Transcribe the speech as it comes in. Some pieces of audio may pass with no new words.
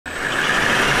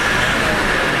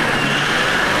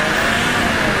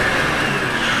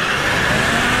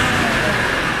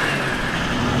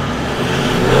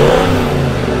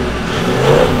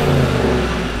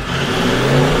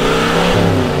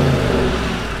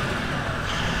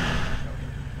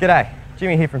G'day,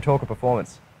 Jimmy here from Torq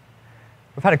Performance.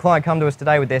 We've had a client come to us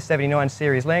today with their 79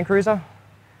 Series Landcruiser.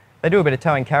 They do a bit of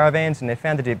towing caravans and they're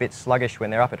found to be a bit sluggish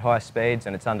when they're up at high speeds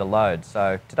and it's under load.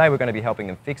 So today we're going to be helping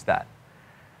them fix that.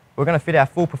 We're going to fit our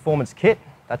full performance kit.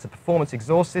 That's a performance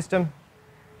exhaust system,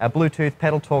 our Bluetooth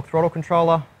pedal torque throttle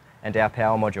controller and our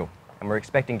power module. And we're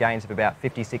expecting gains of about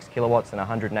 56 kilowatts and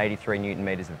 183 newton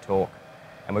meters of torque.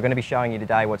 And we're going to be showing you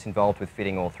today what's involved with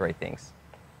fitting all three things.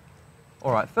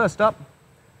 Alright, first up,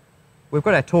 we've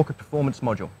got our Torqit performance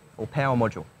module, or power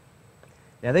module.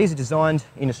 Now these are designed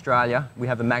in Australia. We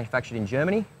have them manufactured in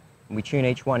Germany, and we tune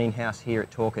each one in-house here at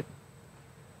Torqit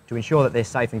to ensure that they're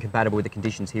safe and compatible with the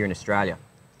conditions here in Australia.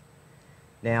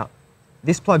 Now,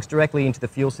 this plugs directly into the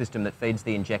fuel system that feeds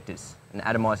the injectors and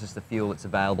atomises the fuel that's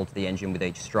available to the engine with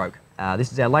each stroke.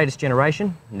 This is our latest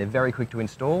generation, and they're very quick to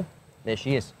install. There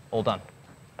she is, all done.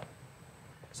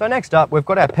 So next up, we've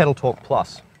got our Pedal Torq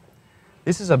Plus.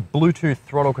 This is a Bluetooth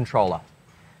throttle controller.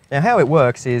 Now how it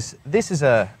works is, this is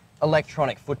a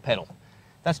electronic foot pedal.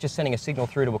 That's just sending a signal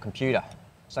through to a computer.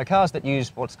 So cars that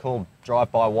use what's called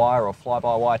drive-by-wire or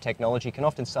fly-by-wire technology can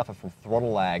often suffer from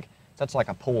throttle lag. So that's like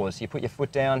a pause. You put your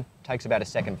foot down, it takes about a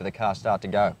second for the car to start to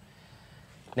go.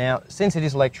 Now, since it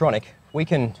is electronic, we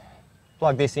can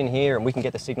plug this in here and we can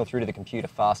get the signal through to the computer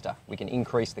faster. We can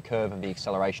increase the curve of the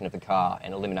acceleration of the car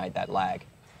and eliminate that lag.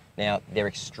 Now, they're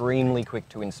extremely quick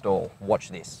to install. Watch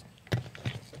this.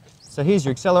 So here's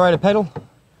your accelerator pedal.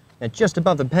 Now just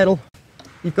above the pedal,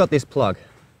 you've got this plug.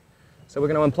 So we're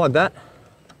going to unplug that,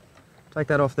 take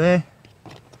that off there.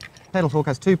 Pedal Torq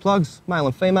has two plugs, male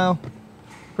and female.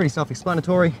 Pretty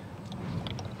self-explanatory.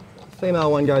 Female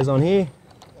one goes on here,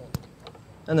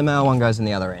 and the male one goes in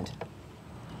the other end.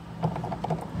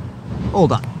 All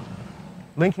done.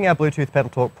 Linking our Bluetooth Pedal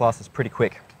Torq Plus is pretty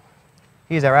quick.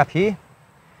 Here's our app here.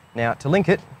 Now, to link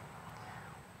it,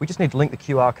 we just need to link the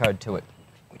QR code to it,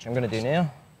 which I'm going to do now.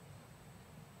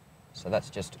 So that's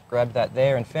just grabbed that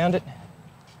there and found it.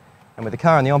 And with the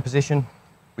car in the on position,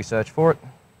 we search for it.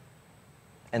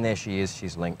 And there she is,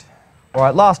 she's linked. All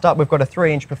right, last up, we've got a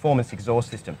 3-inch performance exhaust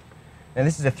system. Now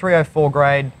this is a 304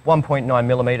 grade, 1.9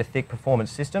 millimeter thick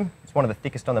performance system. It's one of the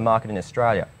thickest on the market in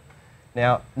Australia.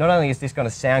 Now, not only is this going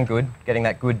to sound good, getting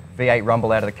that good V8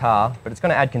 rumble out of the car, but it's going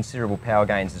to add considerable power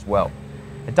gains as well.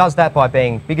 It does that by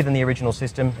being bigger than the original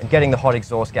system and getting the hot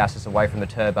exhaust gases away from the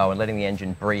turbo and letting the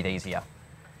engine breathe easier.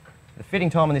 The fitting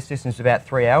time on this system is about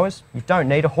 3 hours. You don't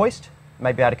need a hoist,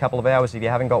 maybe add a couple of hours if you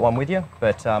haven't got one with you,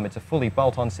 but it's a fully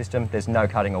bolt-on system. There's no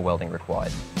cutting or welding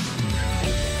required.